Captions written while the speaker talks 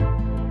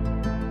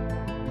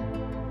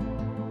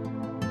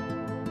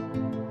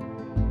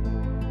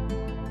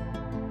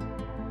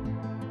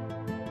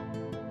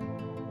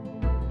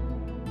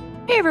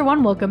Hey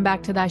everyone, welcome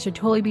back to the I Should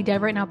Totally Be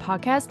Dead Right Now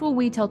podcast, where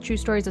we tell true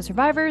stories of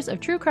survivors of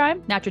true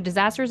crime, natural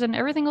disasters, and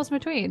everything else in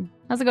between.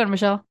 How's it going,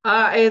 Michelle?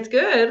 It's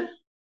good.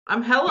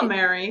 I'm hella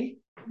merry.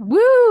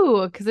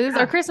 Woo! Because it is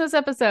our Yeah. Christmas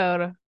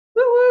episode.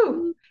 Woo woo.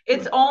 Woo.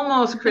 It's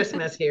almost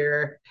Christmas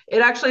here.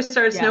 It actually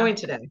started Yeah. snowing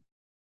today.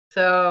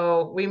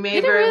 So we may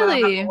Did it very well have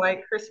a really?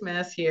 white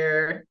Christmas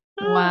here.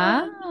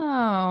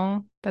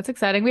 Wow. That's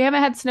exciting. We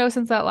haven't had snow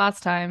since that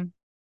last time.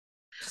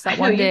 Just I that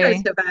know one you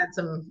guys day. have had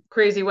some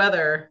crazy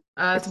weather.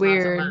 It's Us, not so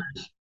weird.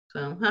 much.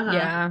 So, haha.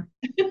 Yeah.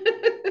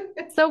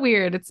 So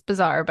weird. It's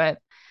bizarre, but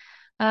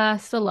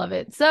still love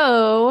it.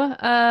 So,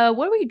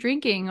 what are we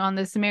drinking on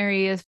this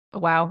merriest,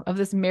 wow, of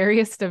this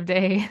merriest of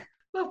day?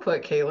 Well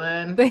put,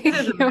 Caitlin. It is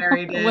Thank a you.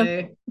 merry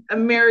day, a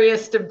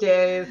merriest of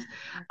days.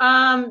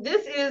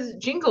 This is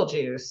Jingle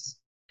Juice,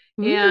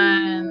 Ooh.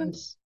 and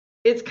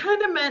it's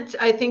kind of meant,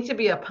 I think, to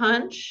be a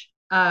punch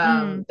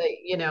Mm,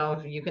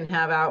 that you can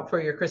have out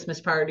for your Christmas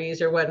parties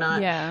or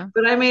whatnot. yeah.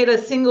 But I made a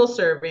single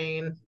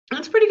serving.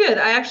 It's pretty good.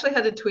 I actually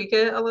had to tweak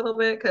it a little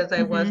bit because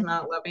I was Mm-hmm.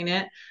 not loving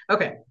it.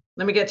 Okay,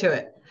 let me get to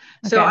it.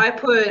 So Okay. I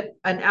put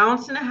an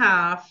ounce and a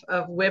half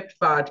of whipped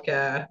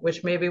vodka,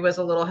 which maybe was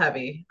a little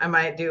heavy. I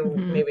might do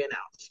Mm-hmm. maybe an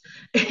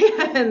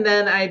ounce. And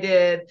then I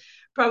did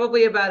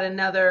probably about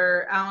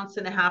another ounce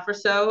and a half or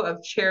so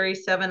of cherry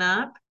 7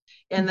 Up.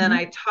 And then Mm-hmm.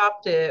 I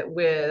topped it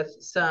with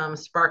some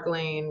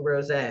sparkling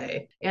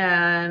rosé.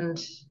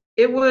 And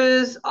it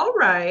was all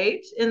right.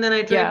 And then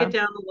I drank Yeah. it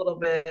down a little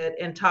bit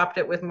and topped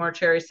it with more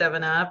cherry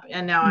 7 Up.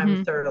 And now I'm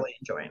Mm-hmm. thoroughly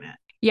enjoying it.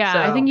 Yeah,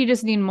 I think So, you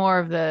just need more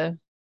of the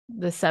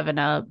 7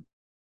 Up.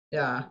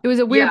 yeah. It was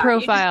a weird Yeah. You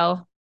just,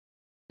 profile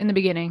in the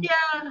beginning.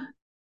 yeah.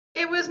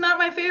 It was not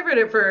my favorite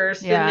at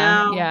first, and Yeah,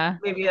 now yeah.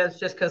 maybe it's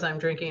just because I'm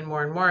drinking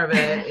more and more of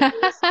it. It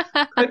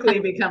is quickly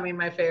becoming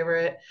my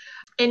favorite.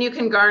 And you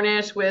can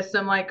garnish with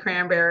some like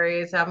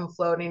cranberries, have them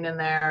floating in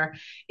there.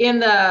 In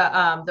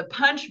the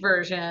punch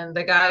version,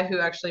 the guy who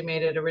actually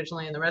made it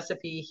originally in the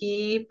recipe,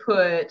 he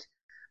put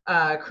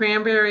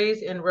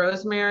cranberries and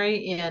rosemary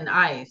in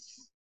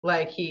ice.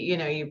 Like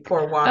you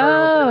pour water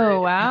over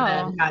Oh, it and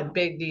then wow. had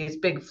these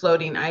big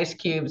floating ice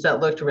cubes that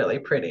looked really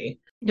pretty.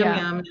 Yum Yeah.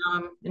 yum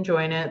yum.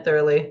 Enjoying it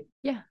thoroughly.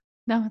 Yeah.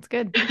 No, it's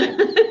good.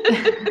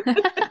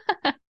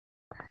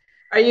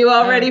 Are you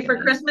all Oh ready for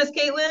gosh. Christmas,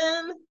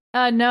 Caitlin?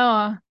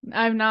 No,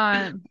 I'm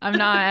not. I'm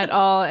not at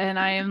all. And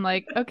I am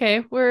like,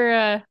 okay,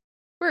 we're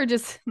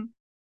just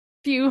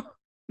few,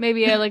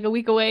 maybe like a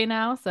week away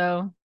now,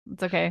 so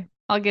it's okay.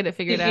 I'll get it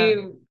figured Did out.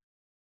 you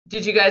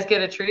did you guys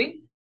get a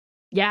tree?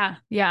 Yeah,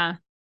 yeah.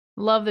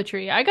 Love the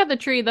tree. I got the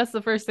tree. That's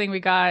the first thing we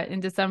got in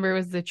December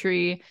was the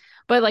tree.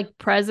 But like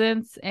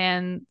presents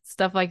and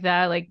stuff like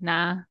that, like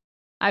nah.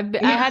 I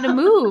Yeah, had to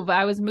move.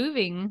 I was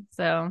moving,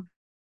 so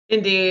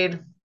indeed.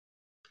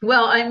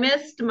 Well, I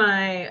missed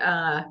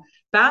my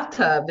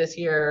bathtub this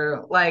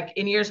year. Like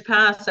in years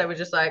past, I would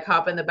just like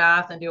hop in the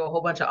bath and do a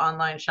whole bunch of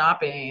online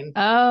shopping.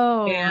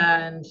 oh,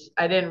 And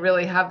I didn't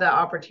really have that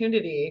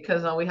opportunity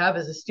because all we have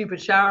is a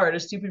stupid shower at a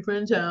stupid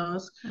friend's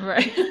house.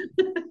 right.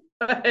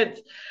 But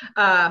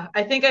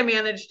I think I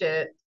managed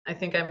it. I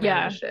think I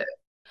Yeah. managed it.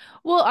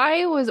 Well,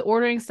 I was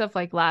ordering stuff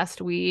like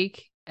last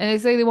week, and they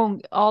say they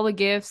won't all the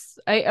gifts.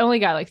 I only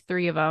got like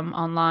three of them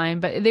online,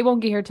 but they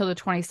won't get here till the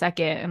 22nd.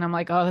 And I'm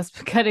like, oh, that's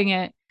cutting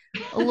it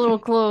a little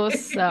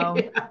close. So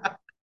Yeah.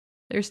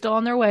 they're still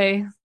on their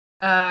way.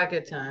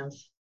 Good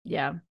times.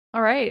 Yeah.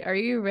 All right. Are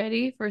you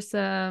ready for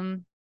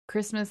some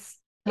Christmas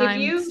If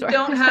time you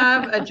don't stories?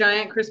 have a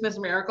giant Christmas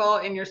miracle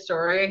in your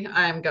story,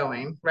 I'm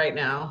going right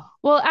now.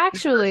 Well, No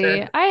actually,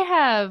 pressure. I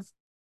have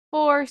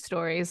four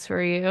stories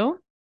for you,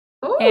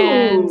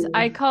 and Oh,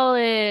 I call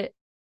it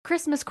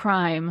Christmas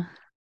crime.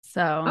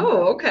 So,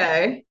 oh,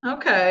 okay.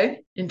 Okay.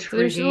 so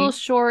there's little Intriguing.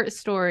 short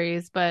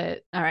stories,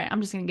 but all right,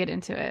 I'm just gonna get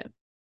into it.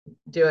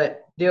 Do it.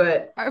 Do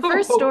it. Our Oh,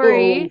 first oh, oh.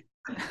 story,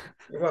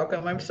 You're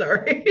welcome. I'm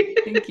sorry.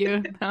 thank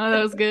you. Oh,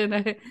 that was good.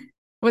 I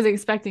wasn't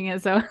expecting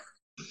it, so.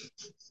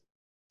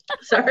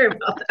 Sorry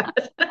about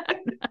that.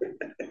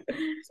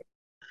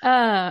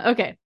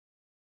 Okay.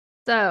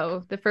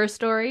 So the first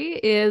story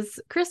is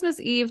Christmas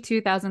Eve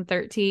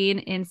 2013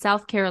 in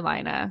South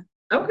Carolina.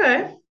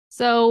 Okay.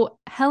 So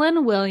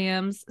Helen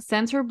Williams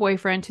sends her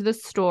boyfriend to the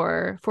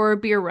store for a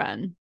beer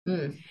run.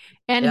 Mm,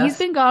 And he's yes.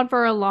 been gone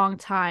for a long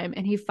time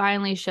and he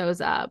finally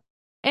shows up.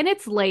 And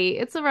it's late.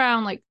 It's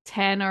around like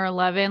 10 or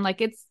 11.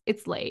 Like it's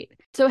late.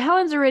 So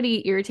Helen's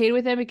already irritated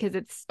with him because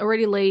it's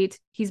already late.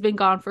 He's been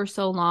gone for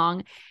so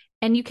long.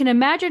 And you can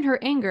imagine her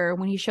anger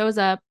when he shows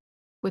up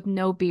with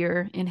no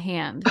beer in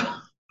hand.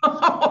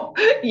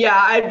 Yeah,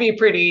 I'd be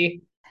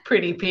pretty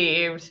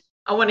peeved.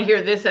 I want to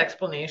hear this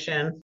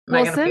explanation. Am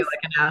I Well, going to feel since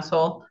like an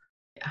asshole?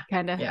 Yeah.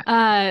 kind of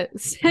Yeah.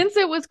 since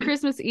it was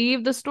Christmas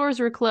Eve, the stores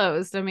were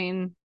closed. I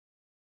mean,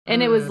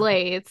 and it was Mm,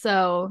 late,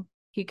 so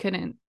he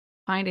couldn't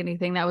find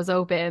anything that was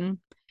open.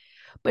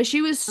 But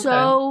she was okay.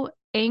 so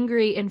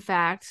angry, in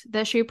fact,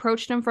 that she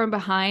approached him from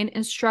behind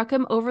and struck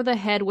him over the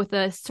head with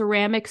a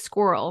ceramic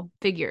squirrel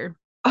figure.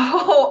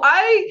 Oh,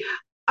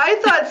 I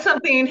thought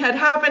something had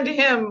happened to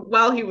him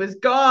while he was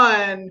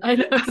gone. I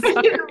know, I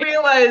didn't sorry.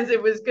 realize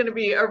it was going to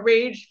be a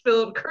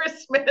rage-filled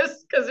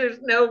Christmas because there's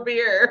no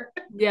beer.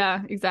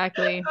 Yeah,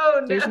 exactly.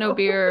 Oh There's no no.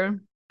 beer.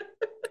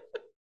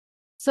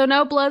 So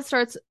now blood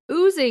starts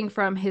oozing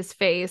from his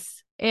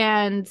face,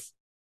 and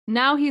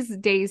now he's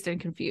dazed and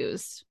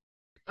confused.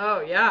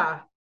 Oh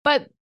yeah.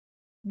 But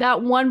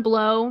that one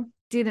blow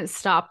didn't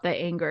stop the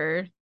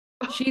anger.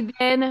 She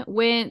then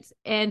went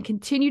and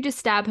continued to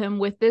stab him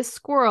with this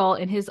squirrel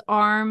in his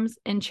arms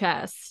and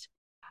chest.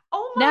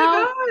 Oh my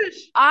Now,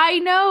 gosh. I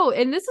know,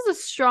 and this is a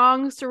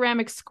strong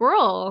ceramic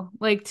squirrel,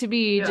 like to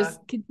be Yeah. just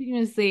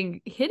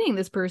continuously hitting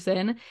this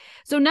person.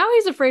 So now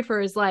he's afraid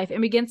for his life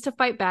and begins to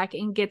fight back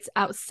and gets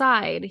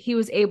outside. He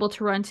was able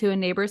to run to a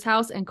neighbor's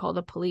house and call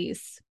the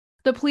police.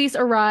 The police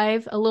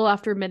arrive a little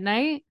after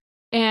midnight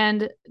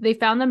and they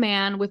found the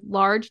man with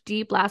large,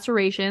 deep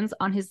lacerations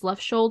on his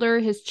left shoulder,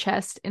 his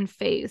chest, and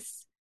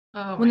face.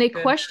 Oh When my they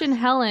goodness. questioned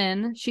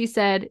Helen, she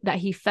said that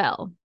he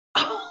fell.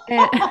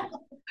 And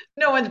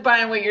No one's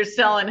buying what you're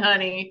selling,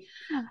 honey.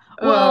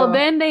 well, Oh,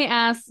 then they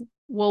asked,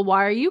 well,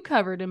 why are you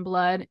covered in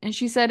blood? And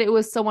she said it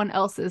was someone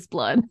else's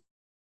blood.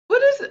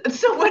 what is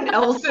someone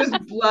else's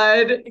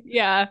blood?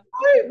 Yeah.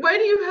 Why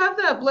do you have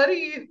that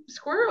bloody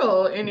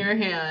squirrel in your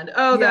hand?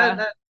 Oh, Yeah.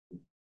 that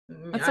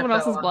That's I someone fell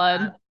else's on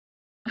blood.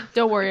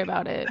 Don't worry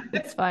about it.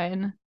 It's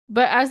fine.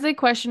 But as they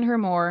questioned her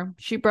more,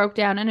 she broke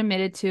down and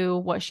admitted to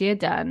what she had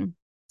done.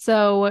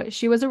 So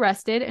she was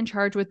arrested and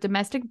charged with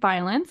domestic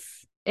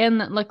violence. And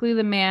luckily,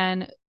 the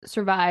man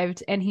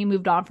survived and he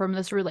moved on from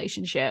this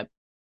relationship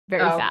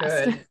very Oh,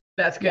 fast. good.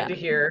 That's good Yeah, to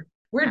hear.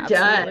 We're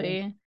done.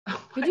 absolutely.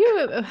 Oh Could my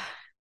God. you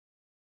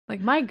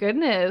like my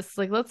goodness,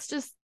 like let's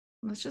just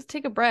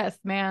take a breath,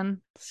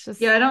 man. It's Yeah,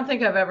 just I don't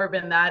think I've ever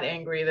been that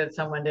angry that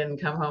someone didn't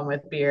come home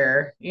with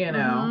beer, you know.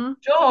 mm-hmm.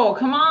 Joel,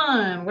 come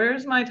on.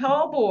 Where's my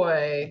tall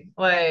boy?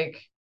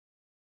 Like,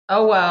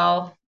 oh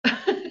well.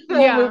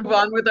 We'll Yeah. move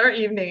on with our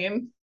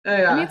evening. Oh,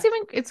 I mean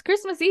yeah. it's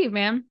Christmas Eve,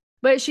 man.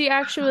 But she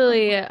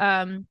actually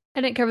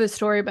I didn't cover the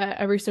story, but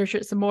I researched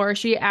it some more.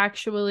 She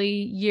actually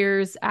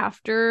years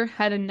after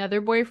had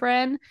another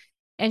boyfriend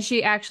and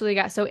she actually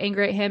got so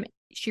angry at him,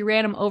 she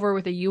ran him over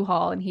with a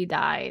U-Haul and he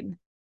died.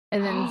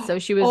 And then so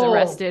she was Oh,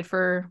 arrested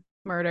for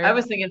I murder.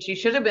 was thinking she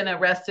should have been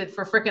arrested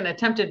for freaking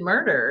attempted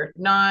murder,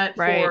 not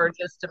Right. for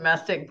just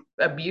domestic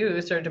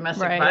abuse or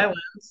domestic Right.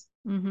 violence.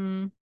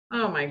 Mm-hmm.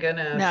 Oh my No,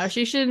 goodness.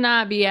 she should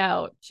not be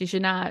out. She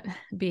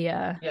be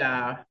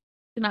Yeah.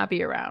 should not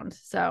be around.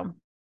 So,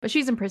 but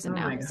she's in prison Oh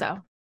now. my God. So,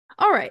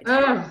 all right.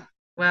 Oh,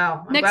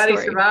 wow. I'm Next glad he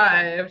story.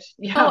 survived. Oh,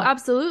 Yeah.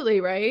 absolutely,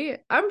 right?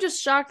 I'm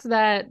just shocked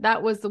that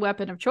that was the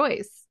weapon of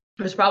choice.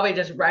 It was probably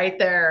just right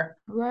there.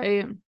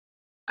 Right.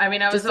 I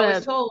mean, I was Just always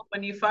a told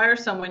when you fire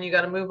someone, you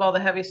got to move all the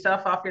heavy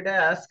stuff off your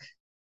desk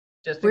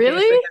just in case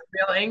really? they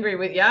get real angry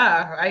with.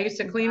 Yeah, I used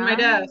to clean my Wow.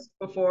 desk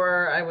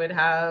before I would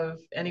have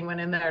anyone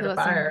in there To to let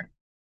fire.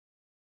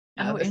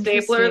 some oh, The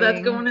stapler that's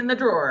interesting. going in the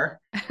drawer.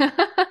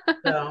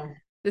 So,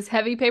 This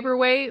heavy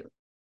paperweight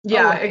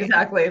yeah, away.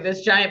 exactly.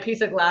 This giant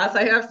piece of glass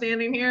I have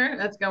standing here,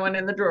 that's going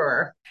in the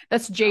drawer.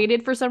 That's So.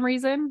 jaded for some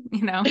reason,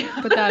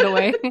 put that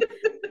away.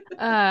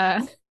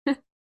 Uh,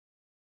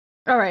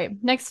 all right,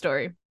 next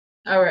story.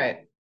 All right.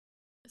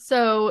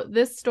 So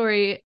this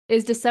story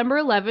is December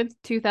 11th,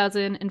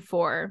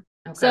 2004.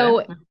 Okay.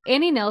 So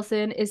Annie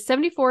Nelson is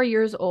 74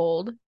 years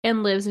old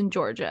and lives in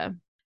Georgia.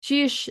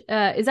 She is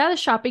at a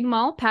shopping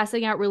mall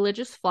passing out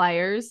religious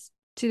flyers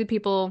to the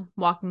people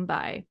walking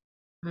by.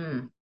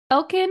 Hmm.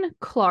 Elkin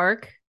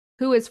Clark,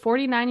 who is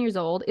 49 years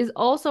old, is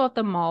also at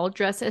the mall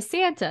dressed as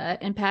Santa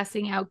and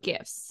passing out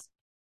gifts.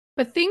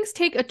 But things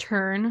take a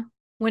turn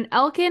when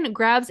Elkin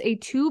grabs a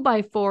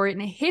 2x4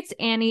 and hits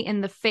Annie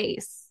in the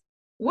face.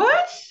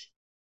 What?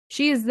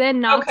 She is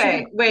then knocked to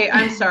Okay. Wait,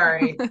 I'm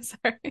sorry. the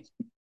sorry.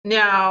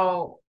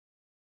 Now,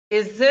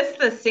 is this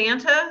the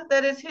Santa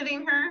that is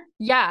hitting her?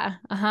 Yeah,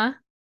 uh-huh.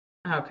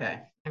 Okay.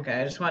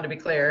 Okay. I just wanted to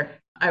be clear.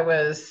 I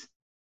was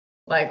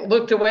like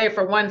looked away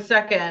for 1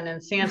 second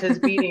and Santa's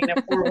beating a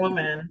poor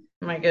woman.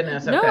 My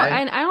goodness. No, Okay.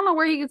 and I don't know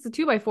where he gets the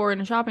 2x4 in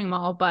a shopping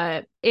mall,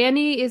 but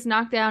Annie is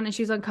knocked down and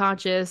she's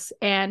unconscious,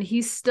 and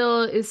he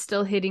still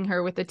hitting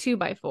her with a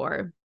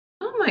 2x4.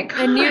 Oh my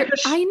And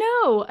gosh.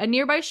 a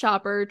nearby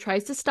shopper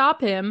tries to stop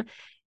him,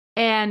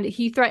 and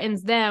he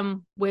threatens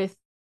them with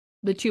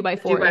the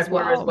 2x4 Two by as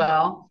four as well.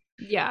 well.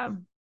 Yeah.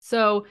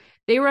 So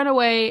they run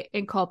away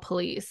and call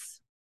police.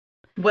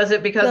 Was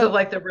it because of So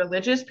like the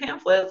religious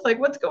pamphlets? Like,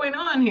 what's going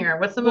on here?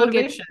 What's the we'll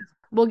get motivation?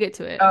 we'll get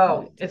to it. We'll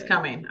Oh, get to it's it.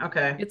 coming.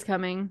 Okay. It's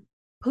coming.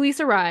 Police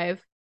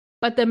arrive,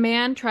 but the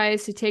man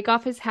tries to take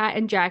off his hat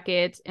and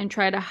jacket and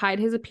try to hide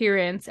his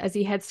appearance as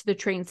he heads to the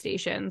train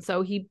station.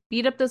 So he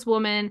beat up this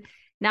woman.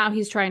 Now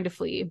he's trying to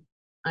flee.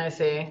 I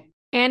see.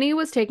 Annie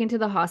was taken to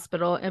the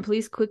hospital, and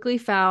police quickly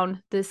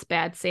found this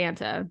bad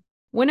Santa.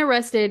 When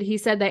arrested, he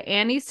said that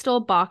Annie stole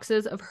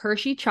boxes of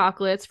Hershey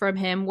chocolates from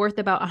him worth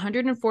about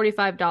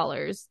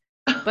 $145,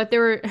 but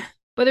there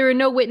were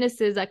no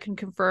witnesses that can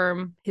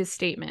confirm his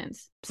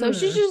statements. So Hmm.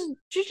 she's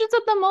just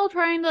at the mall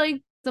trying to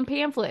like some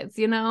pamphlets.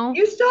 You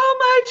stole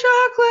my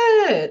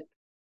chocolate.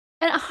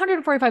 And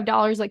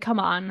 $145, like, come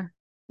on.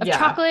 Of Yeah.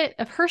 chocolate,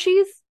 of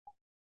Hershey's?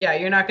 Yeah,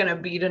 you're not going to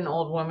beat an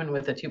old woman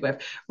with a two by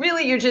four.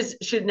 Really, you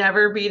just should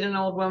never beat an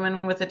old woman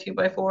with a two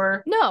by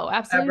four No,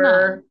 absolutely not.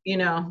 ever,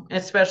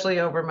 especially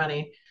over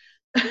money.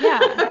 Yeah.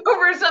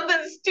 Over something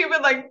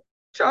stupid like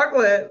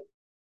chocolate.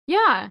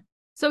 Yeah.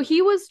 So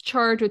he was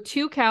charged with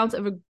 2 counts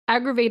of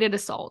aggravated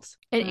assault.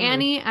 And Mm,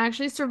 Annie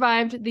actually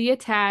survived the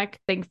attack,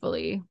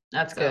 thankfully.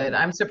 that's So good.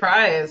 I'm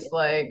surprised.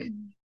 Like,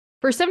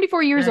 for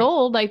 74 years yeah.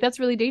 old, like, that's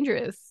really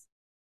dangerous.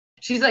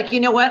 She's like, you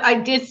know what? I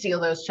did steal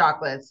those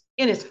chocolates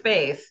in his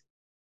face,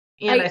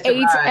 and I I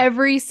ate survived.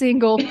 every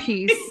single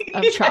piece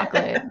of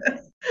chocolate.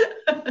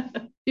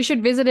 You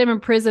should visit him in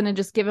prison and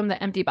just give him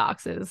the empty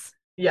boxes.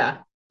 Yeah.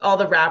 All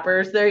the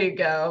wrappers. There you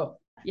go.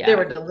 They Yeah.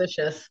 were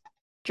delicious.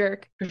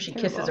 Jerk. Hershey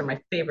Kisses Terrible. are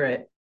my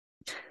favorite.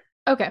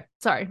 Okay,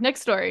 sorry.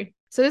 Next story.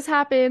 So this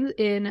happened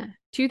in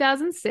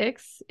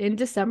 2006 in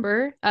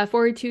December.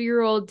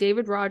 42-year-old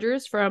David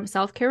Rogers from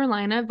South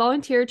Carolina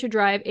volunteered to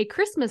drive a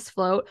Christmas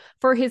float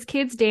for his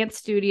kids' dance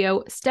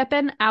studio,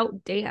 Steppin'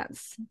 Out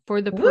Dance,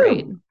 for the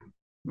parade, Woo.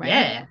 right?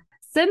 Yeah.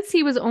 Since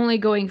he was only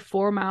going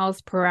 4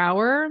 miles per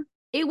hour,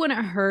 it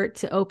wouldn't hurt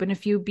to open a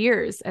few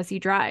beers as he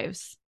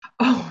drives.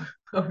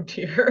 Oh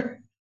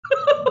dear.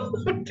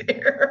 Oh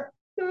dear.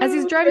 As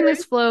he's driving Okay.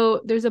 this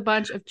float, there's a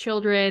bunch of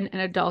children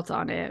and adults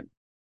on it.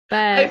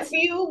 I But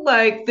feel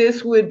like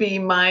this would be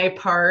my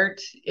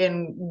part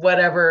in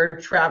whatever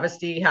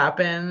travesty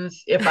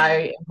happens if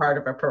I am part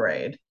of a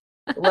parade.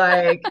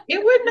 Like,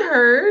 it wouldn't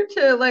hurt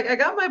to, like, I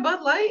got my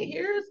Bud Light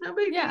here. It's no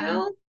big yeah,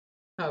 deal.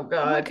 Oh what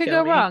God, could kill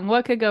go me. wrong?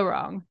 What could go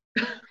wrong?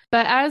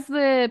 But as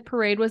the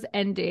parade was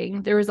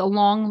ending, there was a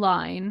long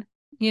line.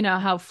 You know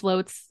how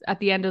floats at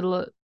the end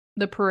of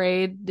the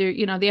parade,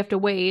 they have to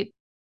wait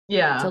to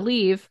Yeah.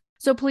 leave.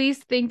 So police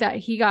think that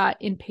he got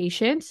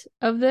impatient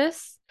of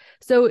this.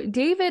 So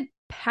David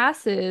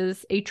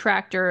passes a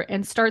tractor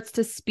and starts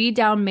to speed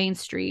down Main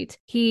Street.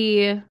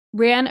 He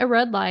ran a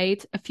red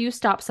light, a few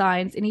stop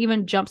signs, and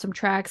even jumped some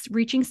tracks,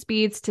 reaching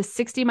speeds to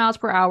 60 miles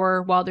per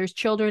hour while there's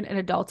children and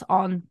adults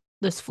on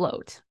this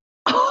float.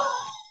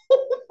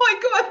 Oh my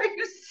God, are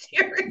you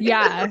serious?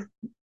 Yeah,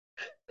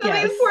 So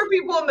these yes. poor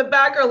people in the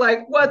back are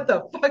like, what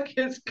the fuck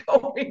is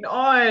going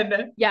on?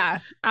 Oh Yeah,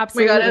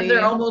 my God, as they're absolutely.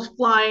 almost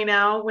flying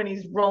out when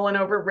he's rolling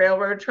over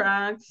railroad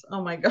tracks.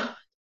 Oh my God.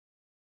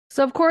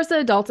 So of course the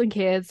adults and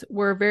kids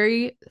were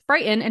very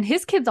frightened, and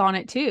his kids on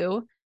it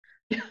too.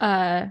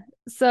 Uh,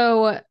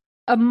 so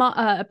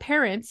a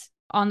parent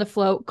on the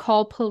float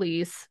called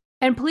police,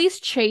 and police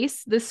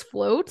chased this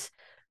float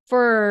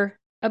for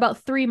about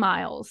 3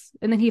 miles,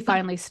 and then he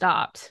finally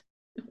stopped.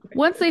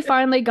 Once they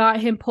finally got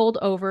him pulled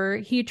over,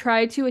 he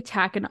tried to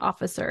attack an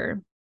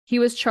officer. He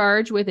was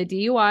charged with a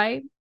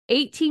DUI,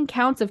 18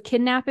 counts of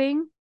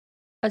kidnapping,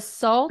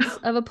 assault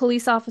of a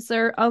police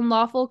officer,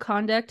 unlawful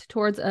conduct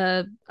towards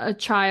a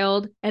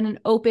child, and an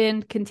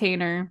open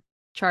container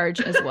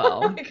charge as Oh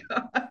well. my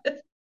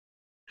God.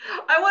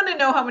 I want to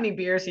know how many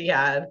beers he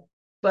had.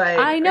 Like,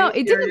 I are know you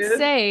it didn't serious?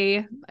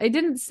 say, it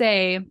didn't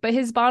say, but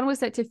his bond was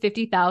set to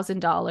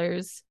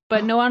 $50,000.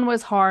 But no Oh, one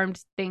was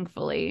harmed,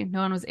 thankfully. No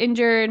one was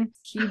injured.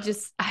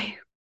 I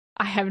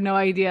have no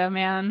idea,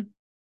 man.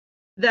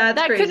 that's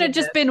That couldn't have craziness.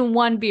 just been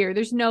one beer.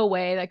 There's no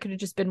way that could have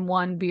just been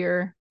one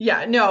beer.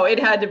 Yeah, no, it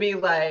had to be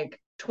like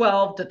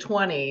 12 to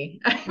 20.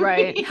 I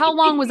Right. How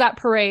long was mean, that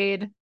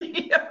parade?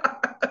 yeah.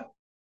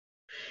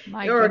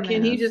 My Or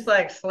can he just goodness.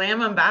 like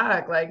slam him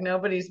back like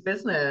nobody's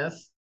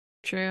business?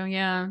 True,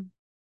 yeah.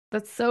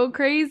 That's so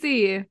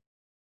crazy.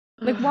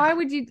 Like, why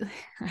would you?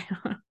 I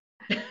don't know.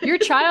 Your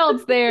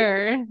child's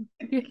there.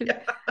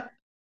 Yeah.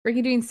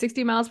 Freaking doing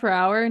 60 miles per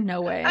hour?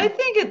 No I way.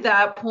 think at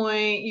that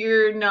point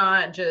you're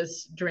not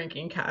just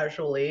drinking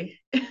casually.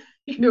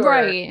 You're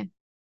Right.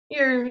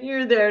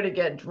 you're there to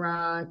get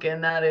drunk,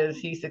 and that is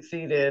he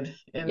succeeded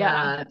in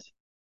Yeah. that.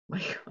 My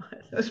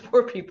God, those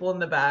poor people in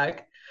the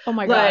back. Oh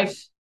my Like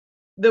gosh.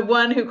 the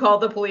one who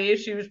called the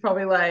police, she was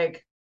probably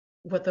like,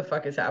 what the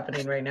fuck is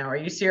happening right now? Are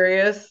you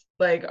serious?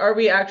 Like, are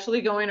we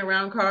actually going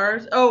around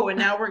cars? Oh, and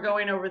now we're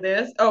going over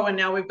this. Oh, and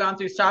now we've gone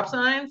through stop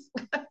signs.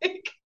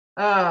 Like,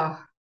 oh,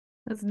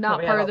 That's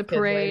not probably had part of all the the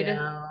kids lay parade.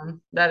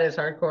 down. That is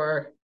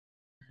hardcore.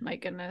 My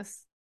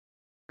goodness.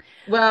 All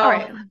Well,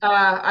 right.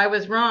 I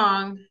was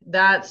wrong.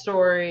 That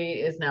story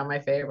is now my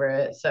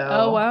favorite.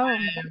 Oh, So wow.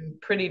 I'm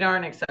pretty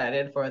darn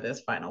excited for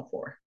this final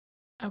four.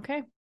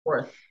 Okay.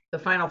 Fourth. The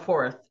final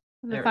fourth.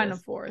 The There it final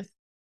is. fourth.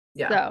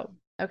 Yeah. So,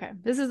 okay.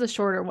 This is a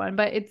shorter one,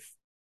 but it's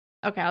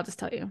okay. I'll just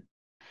tell you.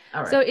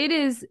 All So right. it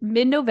is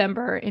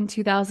mid-November in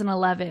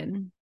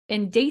 2011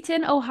 in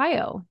Dayton,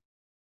 Ohio.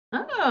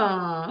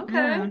 Oh, okay.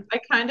 Yeah. I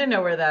kind of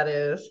know where that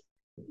is.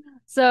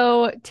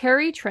 So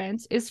Terry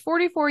Trent is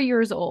 44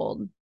 years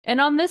old, and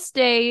on this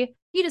day,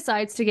 he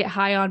decides to get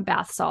high on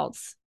bath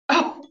salts.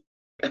 Oh,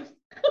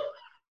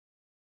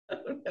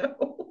 oh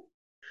no.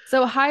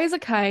 So high as a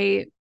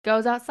kite,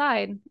 goes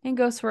outside and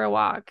goes for a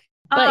walk.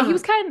 But he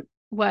was Um, kind of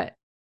what?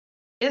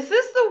 is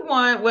this the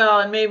one? Well,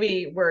 and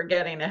maybe we're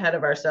getting ahead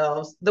of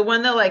ourselves. The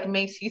one that like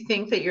makes you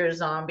think that you're a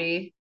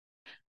zombie,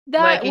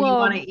 like, That and you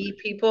want well, to eat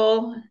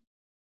people.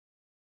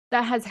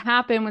 that has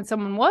happened when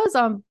someone was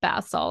on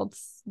bath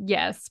salts.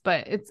 Yes,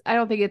 but I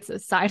don't think it's a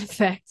side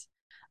effect.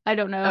 I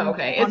don't Oh, know,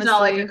 okay. It's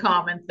not like a honestly.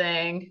 common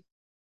thing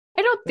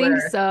I don't think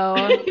where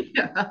so.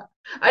 yeah.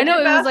 I I know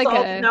did it was bath like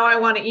salts. a Now I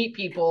want to eat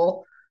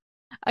people.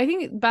 I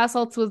think bath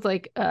salts was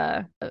like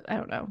I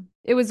don't know.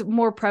 It was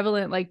more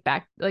prevalent like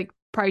back like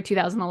probably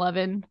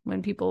 2011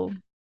 when people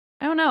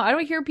I don't know. I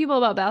don't hear people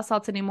about bath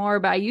salts anymore,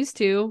 but I used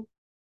to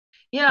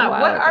a Yeah. What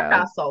while are ago.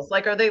 bath salts?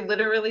 Like, are they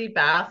literally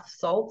bath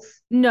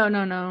salts? No,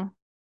 no, no.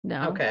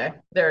 No. Okay.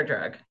 They're a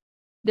drug.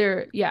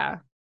 They're yeah.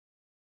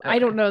 I Okay.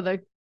 don't know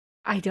the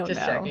I don't Just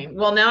know. checking.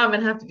 Well, now I'm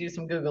gonna have to do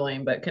some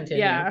Googling, but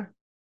continue. Yeah,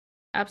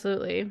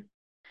 absolutely.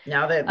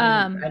 Now that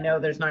I Um know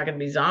there's not gonna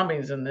be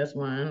zombies in this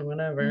one,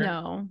 whatever.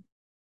 no,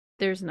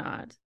 there's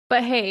not.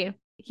 But hey,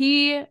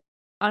 he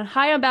on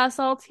high on bath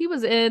salts, he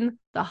was in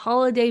the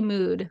holiday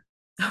mood.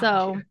 Oh,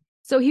 So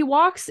so he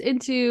walks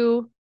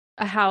into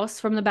a house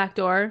from the back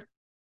door,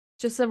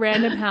 just a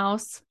random dear.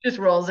 house. Just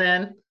rolls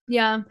in.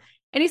 Yeah.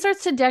 And he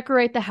starts to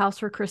decorate the house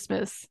for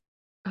Christmas.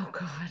 Oh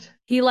God.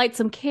 He lights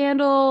some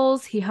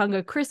candles. He hung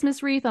a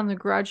Christmas wreath on the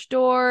garage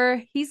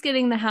door. He's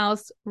getting the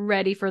house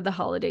ready for the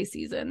holiday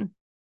season.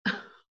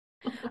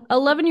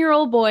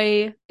 11-year-old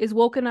boy is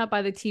woken up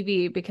by the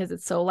TV because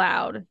it's so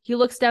loud. He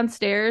looks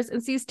downstairs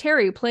and sees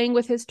Terry playing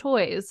with his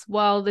toys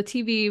while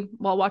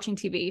watching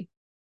TV.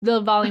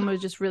 The volume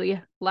was just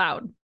really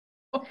loud.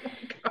 Oh my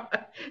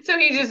God. So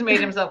he just made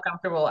himself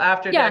comfortable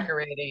after Yeah.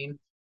 decorating.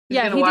 He's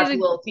Yeah, gonna he watch a did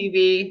little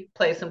TV,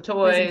 play some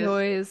play some toys,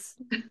 toys.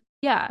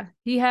 Yeah,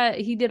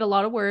 he did a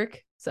lot of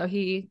work, so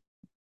he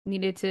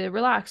needed to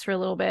relax for a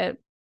little bit.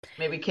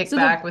 maybe kick So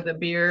the back with a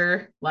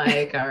beer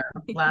like our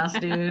last yeah.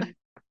 dude.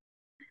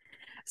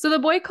 So the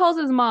boy calls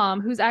his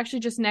mom, who's actually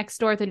just next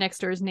door, the next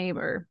door's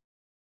neighbor.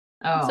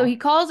 So he Oh.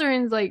 calls her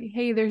and is like,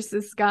 "Hey, there's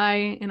this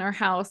guy in our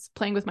house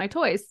playing with my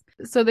toys."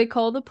 So they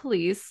call the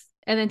police,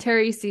 and then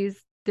Terry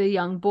sees the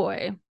young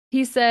boy.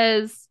 He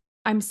says,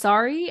 "I'm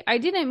sorry. I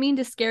didn't mean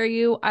to scare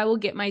you. I will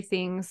get my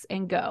things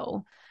and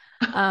go."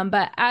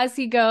 But as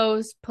he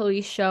goes,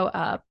 police show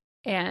up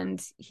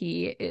and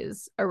he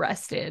is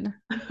arrested.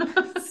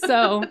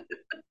 So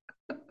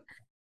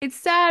it's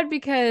sad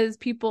because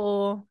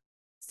people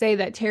say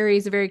that Terry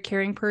is a very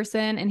caring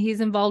person and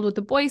he's involved with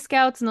the Boy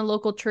Scouts and the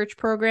local church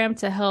program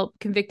to help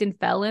convicted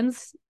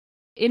felons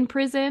in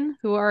prison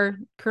who are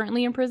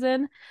currently in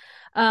prison.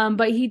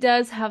 But he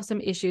does have some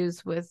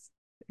issues with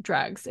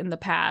drugs in the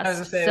I was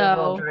gonna past. say a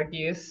little So drug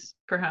use,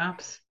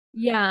 perhaps.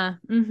 yeah.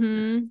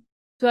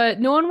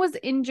 But no one was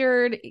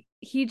injured.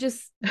 He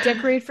just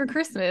decorated for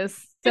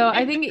Christmas. So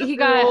I think Just he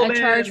got rolled a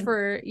charge in.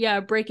 for,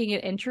 yeah, breaking an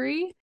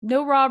entry.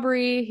 No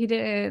robbery. He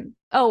didn't.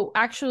 Oh,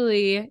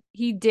 actually,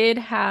 he did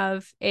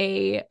have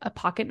a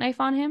pocket knife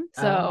on him.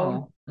 So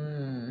Oh.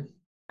 Hmm.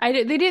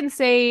 they didn't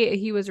say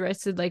he was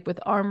arrested like with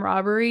armed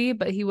robbery,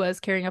 but he was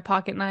carrying a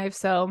pocket knife.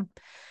 So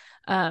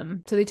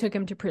they took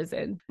him to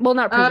prison. Well,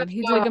 not prison.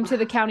 He took him Oh, to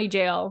the county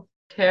jail.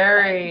 But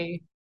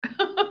Terry.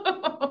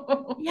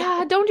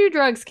 yeah, don't do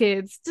drugs,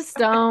 kids. Just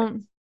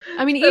don't.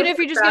 I mean, even if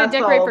Especially you're just gonna bath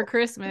decorate for salts.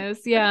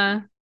 Christmas,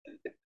 yeah.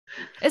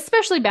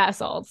 Especially bath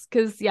salts,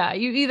 because yeah,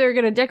 you either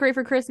gonna decorate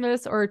for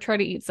Christmas or try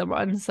to eat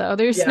someone. So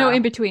there's no Yeah.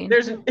 in between.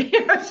 There's, I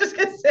was just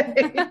gonna say,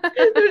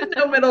 there's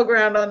no middle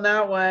ground on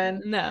that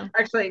one. No,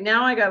 Actually,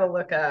 now I gotta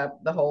look up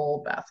the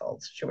whole bath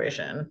salt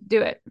situation.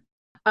 do it.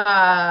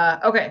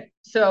 Okay.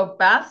 So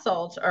bath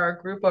salts are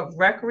a group of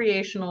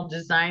recreational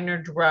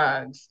designer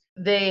drugs.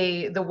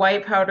 The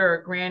white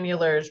powder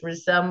granulars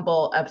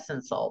resemble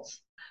Epsom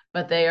salts,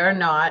 but they are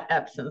not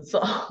Epsom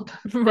salt.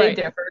 They Right.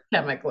 differ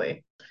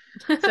chemically.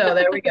 So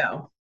there we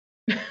go.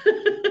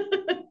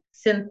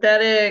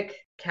 Synthetic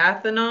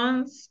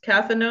cathinones.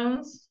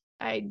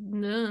 I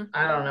no.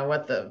 I don't know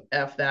what the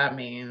F that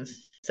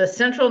means. It's a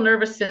central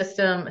nervous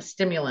system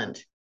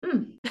stimulant.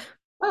 Hmm.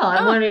 Well,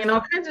 I'm Oh, learning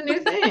all kinds of new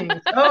things.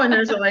 Oh, and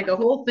there's like a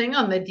whole thing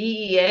on the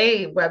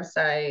DEA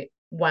website.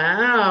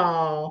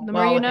 Wow. the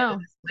more Well, I'll you look into know.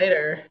 this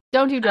later.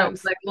 Don't do Oh,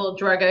 drugs. like a little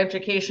drug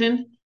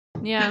education.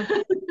 Yeah.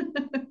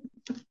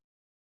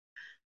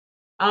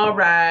 All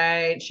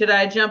right. Should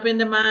I jump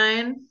into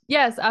mine?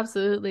 Yes,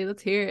 absolutely.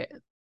 Let's hear it.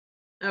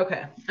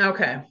 Okay.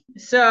 Okay.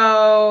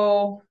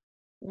 So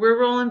we're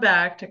rolling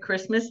back to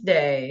Christmas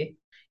Day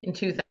in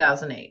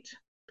 2008.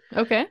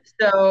 Okay.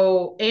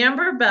 So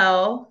Amber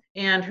Bell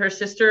and her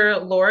sister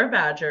Laura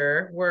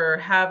Badger were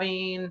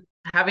having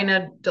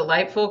a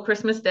delightful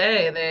Christmas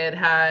day. They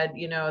had,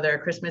 their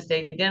Christmas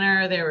Day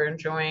dinner. They were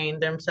enjoying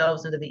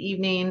themselves into the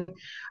evening.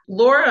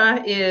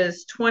 Laura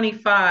is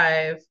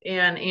 25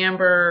 and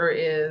Amber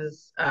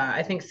is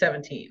I think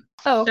 17.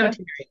 Oh, okay.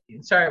 17 or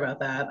 18. Sorry about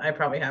that. I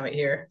probably have it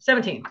here.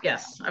 17.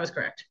 Yes, I was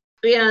correct.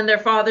 And their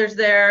father's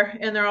there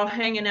and they're all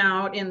hanging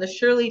out in the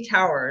Shirley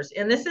Towers.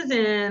 And this is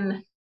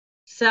in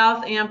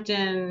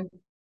Southampton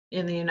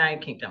in the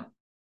United Kingdom.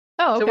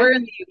 Oh, So okay. we're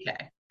in the UK.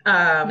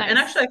 And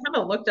actually, Nice. I kind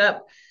of looked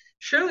up.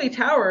 Shirley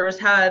Towers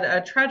had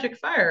a tragic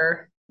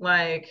fire,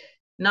 like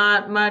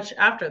not much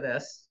after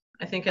this.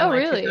 I think in Oh, like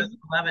really?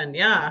 2011.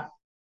 Yeah,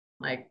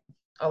 like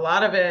a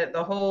lot of it,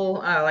 the whole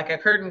like a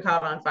curtain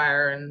caught on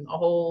fire and a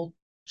whole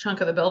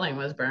chunk of the building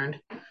was burned.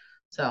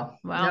 So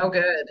no Wow.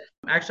 good.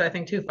 Actually, I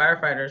think 2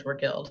 firefighters were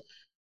killed,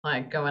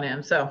 like going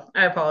in. So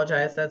I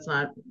apologize. That's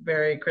not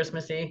very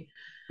Christmassy.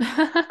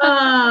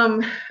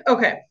 Um,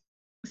 okay.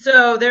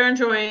 So they're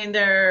enjoying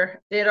they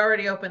had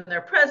already opened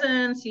their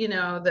presents,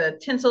 the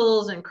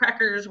tinsels and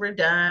crackers were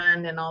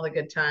done and all the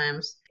good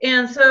times.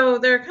 And so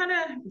they're kind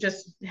of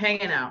just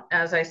hanging out.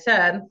 As I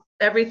said,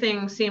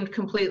 everything seemed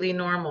completely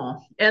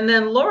normal. And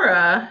then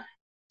Laura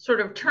sort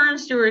of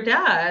turns to her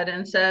dad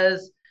and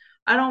says,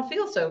 I don't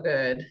feel so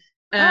good.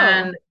 Oh.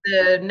 And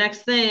the next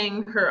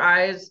thing, her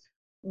eyes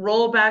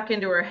roll back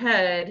into her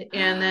head.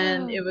 And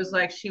then it was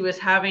like she was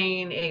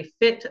having a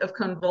fit of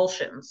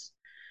convulsions.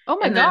 Oh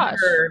my And then gosh.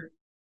 her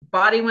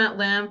body went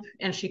limp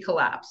and she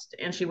collapsed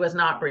and she was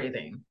not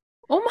breathing.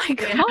 Oh my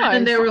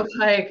And they gosh. were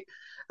like,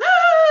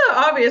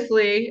 ah,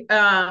 obviously.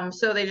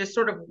 So they just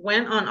sort of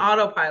went on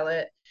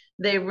autopilot.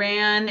 They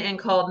ran and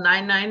called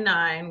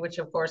 999, which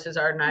of course is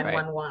our Right.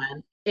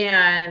 911.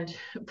 And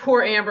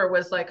poor Amber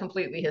was like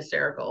completely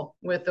hysterical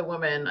with the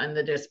woman and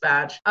the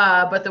dispatch.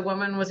 But the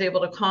woman was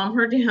able to calm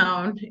her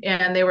down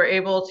and they were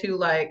able to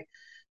like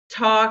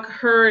talk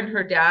her and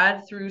her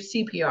dad through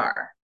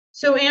CPR.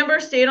 So Amber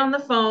stayed on the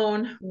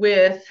phone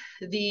with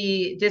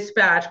the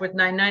dispatch with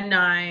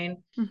 999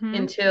 Mm-hmm.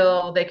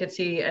 until they could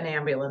see an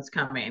ambulance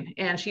coming.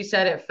 And she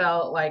said it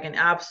felt like an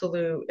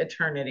absolute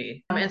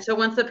eternity. And so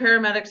once the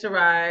paramedics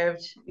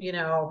arrived,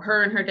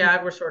 her and her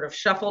dad were sort of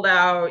shuffled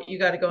out. You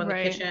got to go in the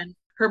Right. kitchen.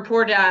 Her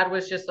poor dad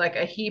was just like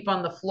a heap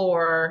on the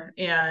floor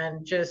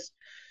and just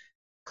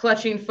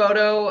clutching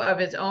photo of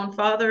his own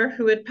father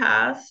who had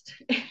passed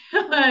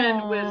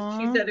and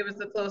she Aww. said it was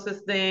the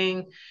closest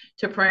thing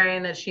to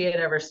praying that she had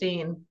ever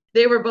seen.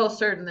 They were both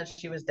certain that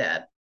she was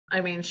dead.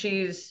 I mean,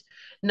 she's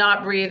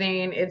not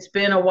breathing. It's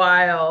been a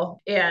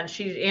while. And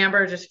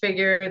Amber just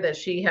figured that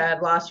she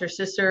had lost her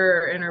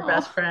sister and her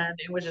best Oh. friend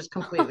and was just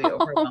completely Oh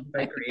overwhelmed by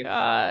my grief.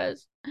 gosh.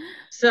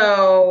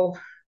 So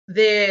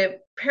the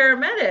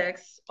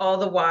paramedics, all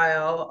the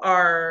while,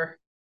 are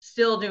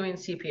still doing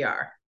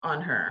CPR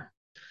on her.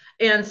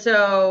 And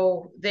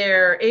so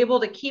they're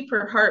able to keep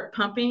her heart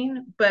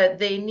pumping, but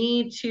they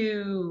need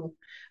to,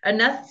 and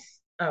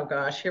that's, oh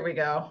gosh, here we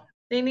go.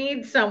 They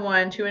need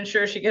someone to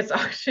ensure she gets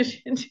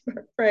oxygen to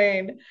her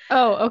brain.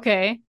 Oh,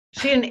 okay.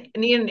 She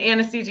need an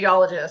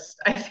anesthesiologist,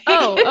 I think.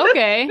 Oh,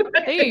 okay.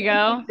 There you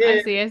go. I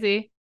Did. see. I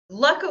see.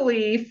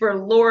 Luckily for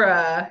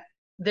Laura,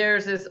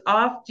 there's this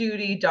off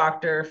duty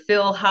doctor,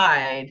 Phil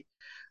Hyde,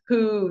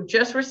 who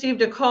just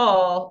received a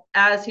call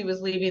as he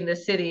was leaving the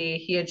city.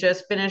 He had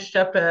just finished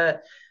up a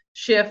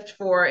shift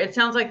for, it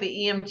sounds like the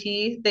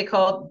EMT, they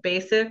call it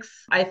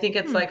basics. I think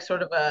it's Hmm. like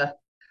sort of a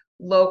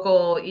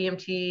local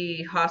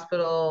EMT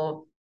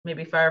hospital,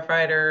 maybe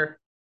firefighter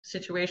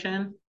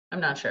situation.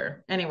 I'm not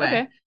sure. Anyway,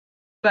 Okay.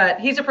 but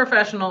he's a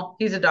professional,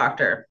 he's a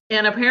doctor.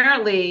 And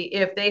apparently,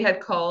 if they had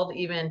called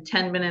even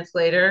 10 minutes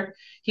later,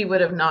 he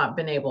would have not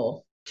been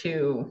able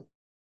to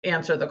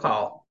answer the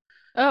call.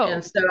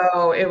 And Oh.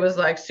 so it was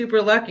like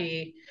super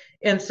lucky.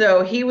 And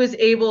so he was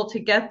able to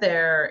get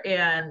there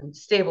and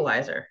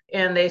stabilize her.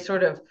 And they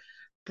sort of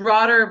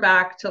brought her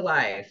back to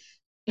life.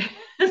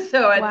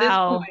 So at this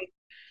point, Wow.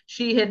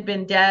 she had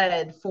been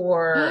dead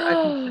for a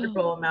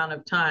considerable amount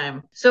of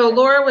time. So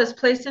Laura was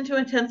placed into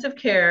intensive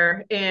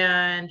care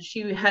and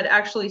she had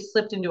actually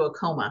slipped into a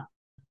coma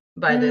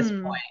by this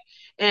Hmm. point.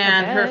 I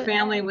And her bet.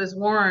 family was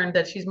warned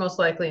that she's most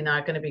likely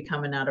not going to be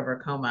coming out of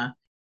her coma.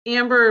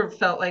 Amber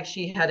felt like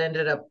she had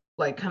ended up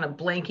like kind of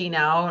blanking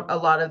out a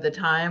lot of the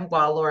time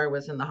while Laura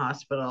was in the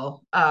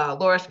hospital.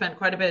 Laura spent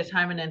quite a bit of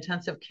time in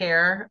intensive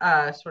care,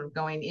 sort of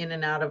going in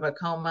and out of a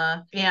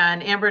coma.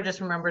 And Amber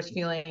just remembers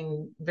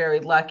feeling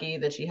very lucky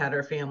that she had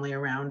her family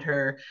around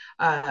her.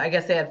 I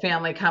guess they had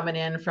family coming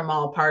in from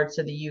all parts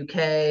of the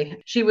UK.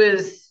 She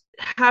was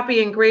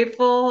happy and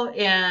grateful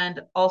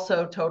and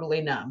also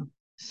totally numb.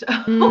 So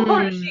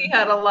she Hmm.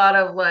 had a lot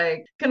of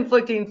like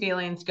conflicting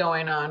feelings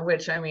going on,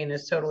 which I mean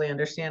is totally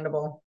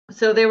understandable.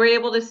 So they were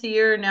able to see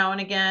her now and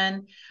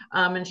again.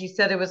 And she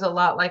said it was a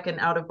lot like an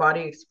out of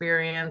body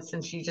experience.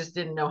 And she just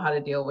didn't know how to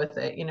deal with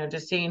it.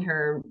 Just seeing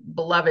her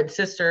beloved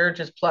sister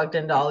just plugged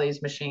into all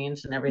these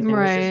machines and everything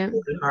was just Right.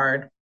 really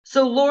hard.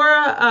 So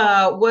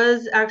Laura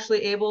was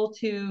actually able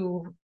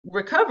to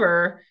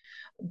recover,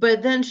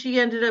 but then she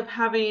ended up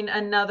having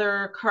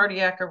another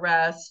cardiac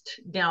arrest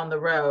down the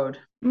road,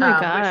 Oh my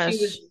which she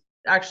was gosh.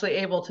 actually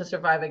able to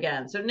survive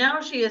again. So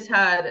now she has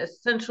had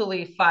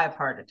essentially 5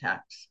 heart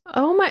attacks.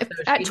 Oh my, So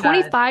at she had,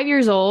 25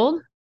 years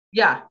old?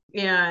 yeah,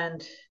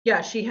 and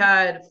yeah, she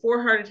had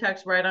 4 heart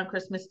attacks right on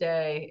Christmas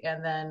Day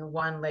and then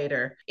one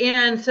later.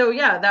 And so,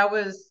 yeah,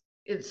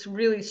 it's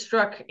really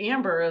struck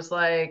Amber as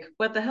like,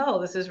 what the hell?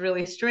 This is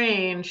really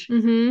strange.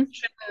 Mm-hmm.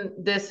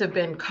 Shouldn't this have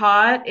been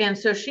caught? And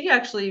so she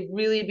actually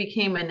really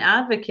became an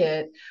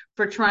advocate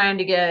for trying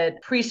to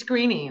get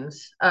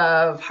pre-screenings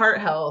of heart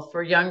health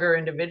for younger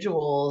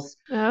individuals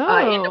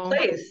into Oh.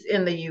 place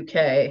in the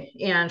UK.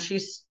 And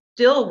she's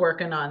still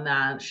working on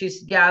that.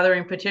 She's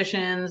gathering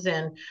petitions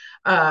and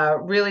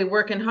really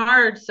working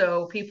hard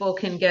so people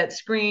can get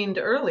screened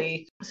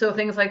early. So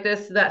things like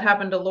this that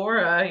happened to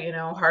Laura,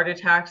 heart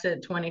attacks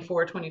at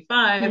 24,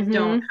 25 don't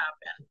Mm-hmm.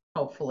 happen.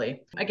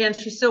 Hopefully. Again,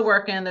 she's still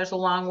working. There's a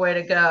long way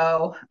to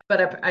go,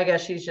 but I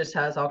guess she just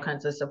has all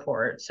kinds of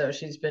support. So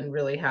she's been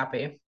really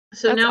happy.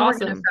 So That's now we're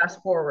going to awesome.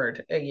 fast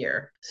forward a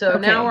year. So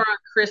now we're Okay. on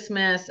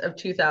Christmas of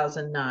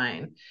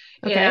 2009.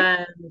 Okay.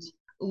 And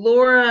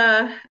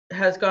Laura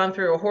has gone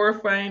through a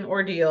horrifying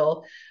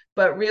ordeal,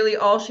 but really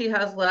all she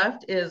has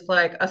left is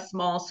like a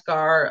small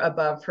scar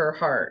above her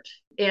heart.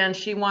 And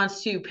she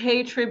wants to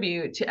pay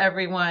tribute to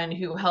everyone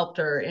who helped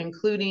her,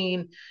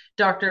 including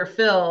Dr.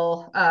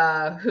 Phil,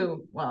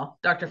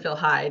 Dr. Phil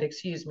Hyde,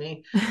 excuse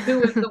me, who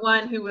was the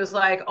one who was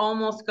like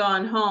almost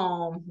gone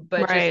home, but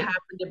just Right.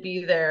 happened to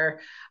be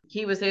there.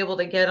 He was able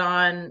to get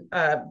on,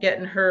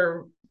 getting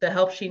her the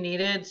help she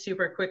needed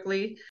super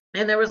quickly.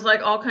 And there was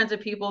like all kinds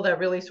of people that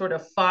really sort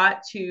of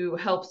fought to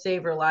help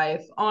save her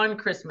life on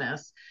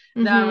Christmas.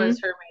 That was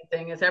Mm-hmm. her main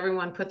thing, is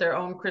everyone put their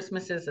own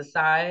Christmases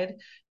aside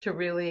to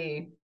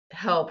really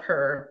help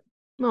her.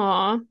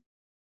 Aw.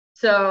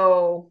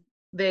 So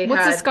they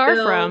What's the had scar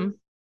Phil. from?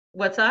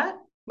 What's that?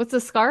 What's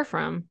the scar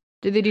from?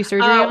 Did they do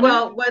surgery on her?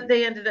 Well, what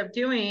they ended up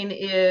doing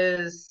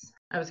is,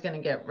 I was going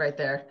to get right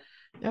there.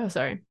 Oh,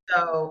 sorry.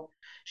 So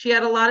she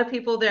had a lot of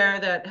people there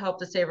that helped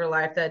to save her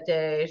life that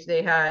day.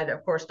 They had,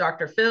 of course,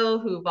 Dr. Phil,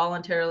 who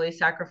voluntarily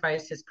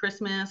sacrificed his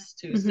Christmas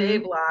to Mm-hmm.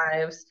 save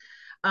lives.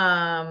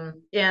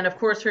 And of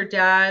course, her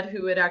dad,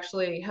 who had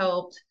actually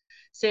helped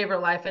save her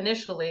life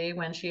initially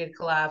when she had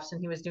collapsed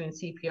and he was doing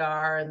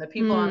CPR, and the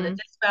people on the Mm.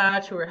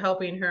 dispatch who were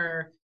helping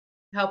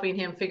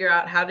him figure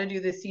out how to do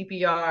the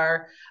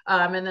CPR.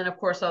 And then, of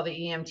course, all the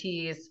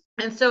EMTs.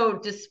 And so,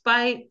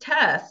 despite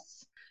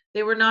tests,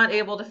 they were not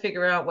able to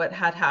figure out what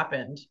had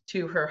happened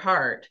to her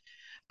heart,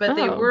 but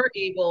they Oh. were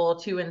able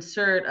to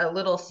insert a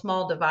little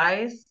small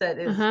device that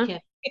is Uh-huh. can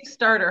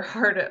kickstart her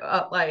heart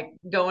up, like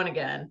going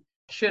again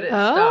should it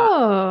stop.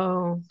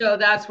 Oh. So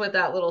that's what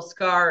that little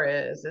scar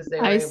is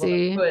they were I able to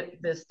see.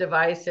 put this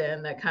device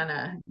in that kind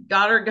of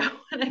got her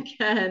going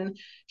again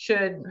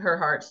should her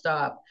heart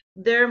stop.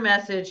 Their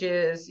message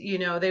is,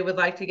 they would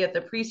like to get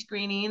the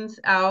pre-screenings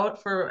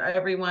out for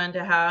everyone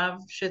to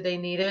have should they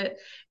need it,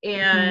 Mm-hmm.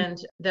 and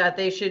that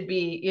they should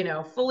be,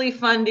 fully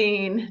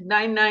funding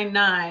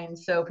 999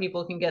 so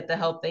people can get the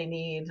help they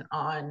need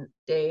on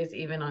days,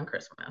 even on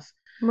Christmas.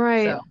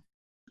 Right. So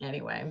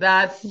anyway,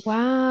 that's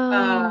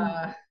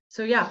Wow.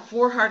 so yeah,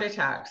 4 heart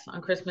attacks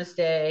on Christmas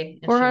Day,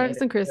 and Four she made Hearts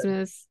it and through.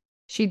 Christmas.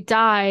 She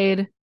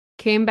died,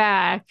 came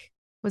back,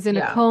 was in a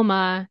Yeah,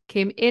 coma,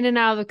 came in and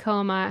out of the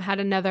coma, had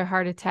another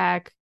heart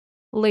attack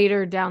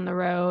later down the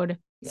road,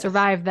 yes,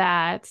 survived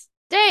that.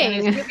 and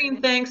is Dang.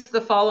 giving thanks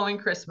the following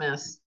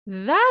Christmas.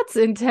 That's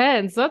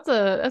intense. That's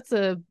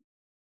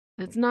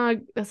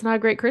not a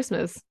great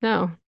Christmas.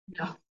 No.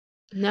 No,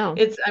 No.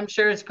 I'm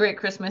sure it's great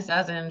Christmas,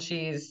 as in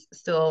she's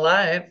still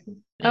alive,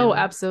 Oh, and we're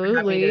happy to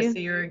absolutely.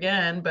 see her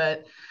again.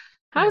 But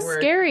How my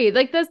word, scary.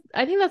 Like that's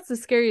I think that's the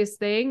scariest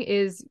thing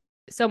is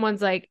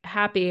someone's like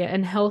happy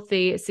and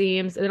healthy, it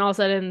seems, and then all of a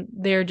sudden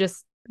they're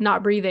just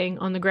not breathing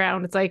on the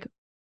ground. It's like,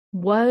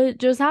 what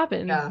just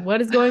happened? yeah,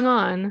 What is going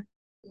on?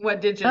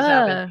 what did just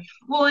happen? Uh,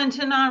 Well, and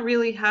to not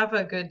really have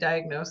a good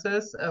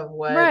diagnosis of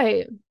what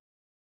right.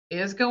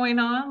 is going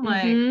on,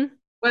 like Mm-hmm.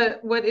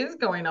 what is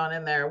going on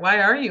in there?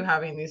 Why are you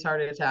having these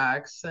heart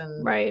attacks?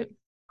 And Right.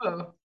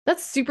 oh,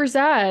 That's super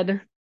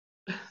sad.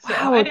 so I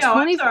Wow, know, I'm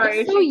 20, that's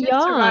sorry. so She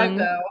did survive young.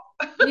 though.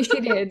 Yeah,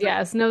 she did,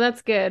 yes. No,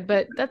 that's good,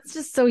 but that's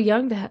just so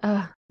young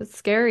that's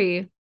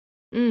scary.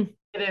 Mm.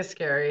 It is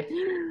scary.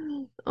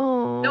 Don't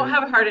Oh,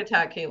 have a heart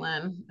attack,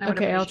 Caitlin. I would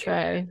okay, I'll appreciate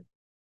try. it.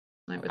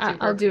 I would I,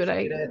 super I'll do what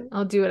appreciate I it.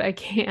 I'll do what I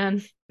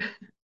can.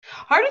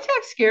 Heart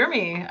attacks scare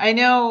me. I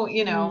know,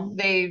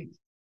 Mm.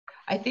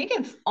 I think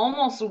it's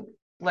almost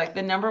like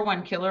the number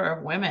one killer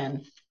of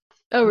women,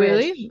 Oh, which,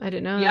 really? I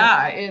didn't know that.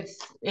 yeah,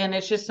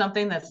 it's just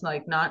something that's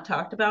like not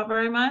talked about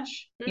very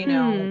much,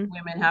 Mm.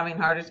 women having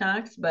heart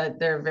attacks, but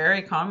they're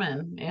very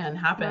common and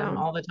happen Wow.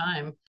 all the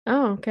time.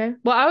 Oh, okay.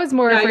 Well, I was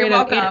more Yeah, you're afraid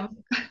of welcome.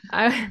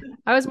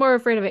 I was more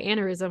afraid of an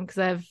aneurysm because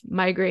I have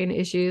migraine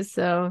issues,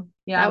 so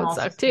Yeah, that I'm would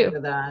also suck scared too.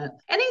 of that.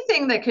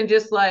 Anything that can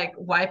just like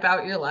wipe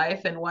out your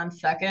life in 1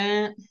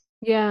 second.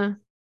 Yeah,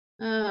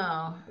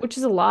 Oh, which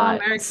is a oh, lot.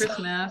 Merry So,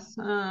 Christmas.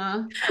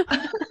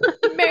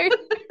 Merry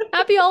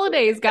Happy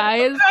holidays,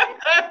 guys.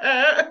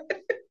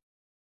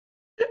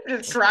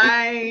 Just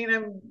crying.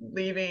 I'm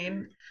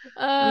leaving.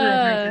 I'm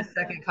gonna drink Uh, this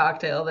second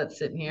cocktail that's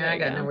sitting here. there I you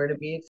got go. nowhere to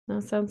be.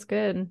 That sounds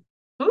good.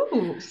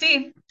 Ooh,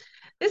 see,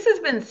 this has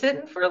been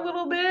sitting for a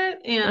little bit,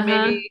 and Uh-huh.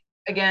 maybe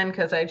again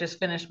because I just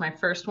finished my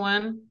first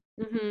one.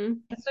 Mm-hmm.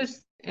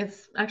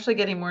 It's actually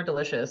getting more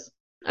delicious.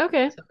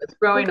 Okay. So it's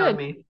Well, growing on good.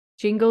 me.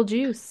 Jingle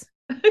juice.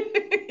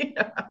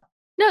 Yeah.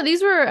 No,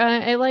 these were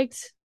I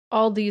liked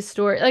all these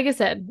stories. Like I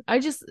said, I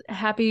just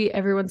happy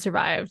everyone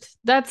survived.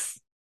 That's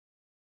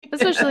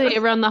especially Yes.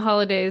 around the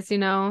holidays,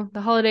 The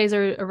holidays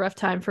are a rough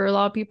time for a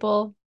lot of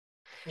people.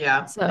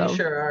 Yeah, they So,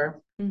 sure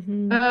are.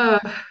 hmm Uh,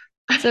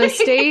 So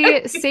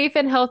stay safe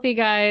and healthy,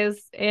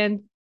 guys,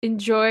 and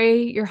enjoy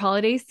your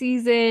holiday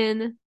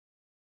season.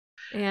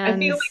 I feel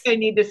And like I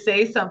need to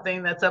say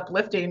something that's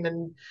uplifting,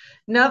 and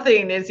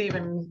nothing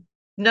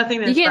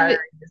you can't, inspiring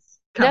is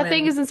nothing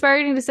coming. is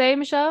inspiring to say,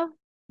 Michelle.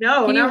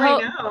 No, Can you not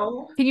right ho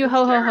now. can you It's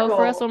ho ho ho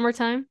for us terrible. one more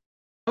time?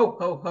 Ho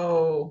ho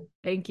ho.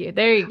 Thank you.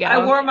 There you I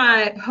go. wore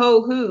my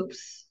ho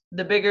hoops.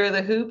 The bigger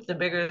the hoop, the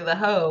bigger the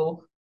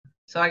hoe.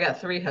 So I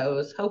got three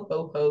hoes. Ho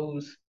ho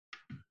hoes.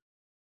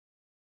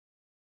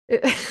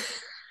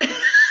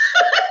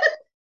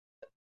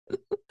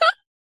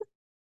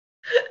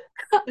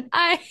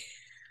 I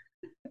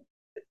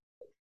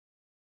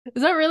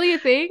Is that really a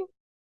thing?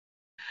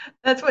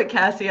 That's what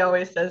Cassie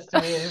always says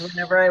to me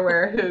whenever I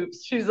wear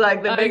hoops. She's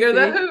like, the I bigger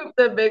the see. hoop,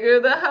 the bigger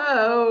the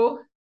hoe.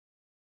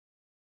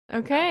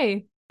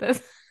 Okay.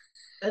 That's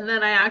And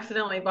then I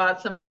accidentally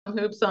bought some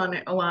hoops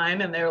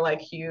online and they're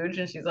like huge.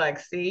 And she's like,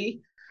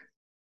 see?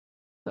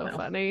 so No.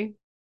 funny.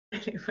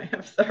 Anyway,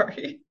 I'm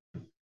sorry.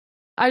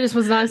 I just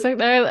was not expecting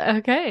that.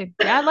 Okay.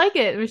 Yeah, I like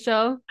it,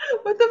 Michelle.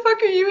 What the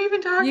fuck are you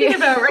even talking Yeah.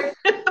 about right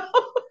now?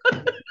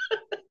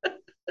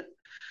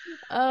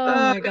 Oh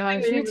my Good thing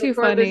gosh, we you're can too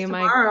record this funny.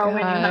 My tomorrow when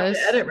you have to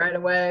gosh. edit right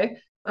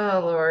away. Oh,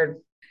 Lord.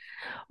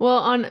 Well,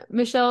 on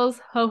Michelle's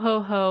ho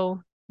ho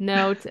ho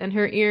note and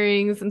her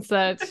earrings and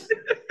such,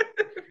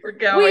 We're we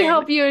going.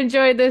 hope you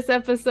enjoyed this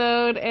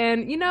episode.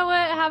 And you know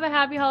what? Have a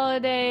happy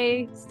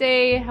holiday.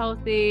 Stay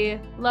healthy.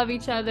 Love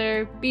each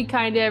other. Be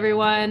kind to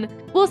everyone.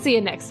 We'll see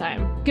you next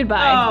time.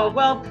 Goodbye. Oh,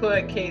 well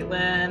put,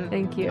 Caitlin.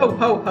 Thank Ho, you.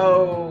 ho,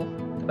 ho.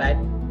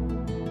 Goodbye.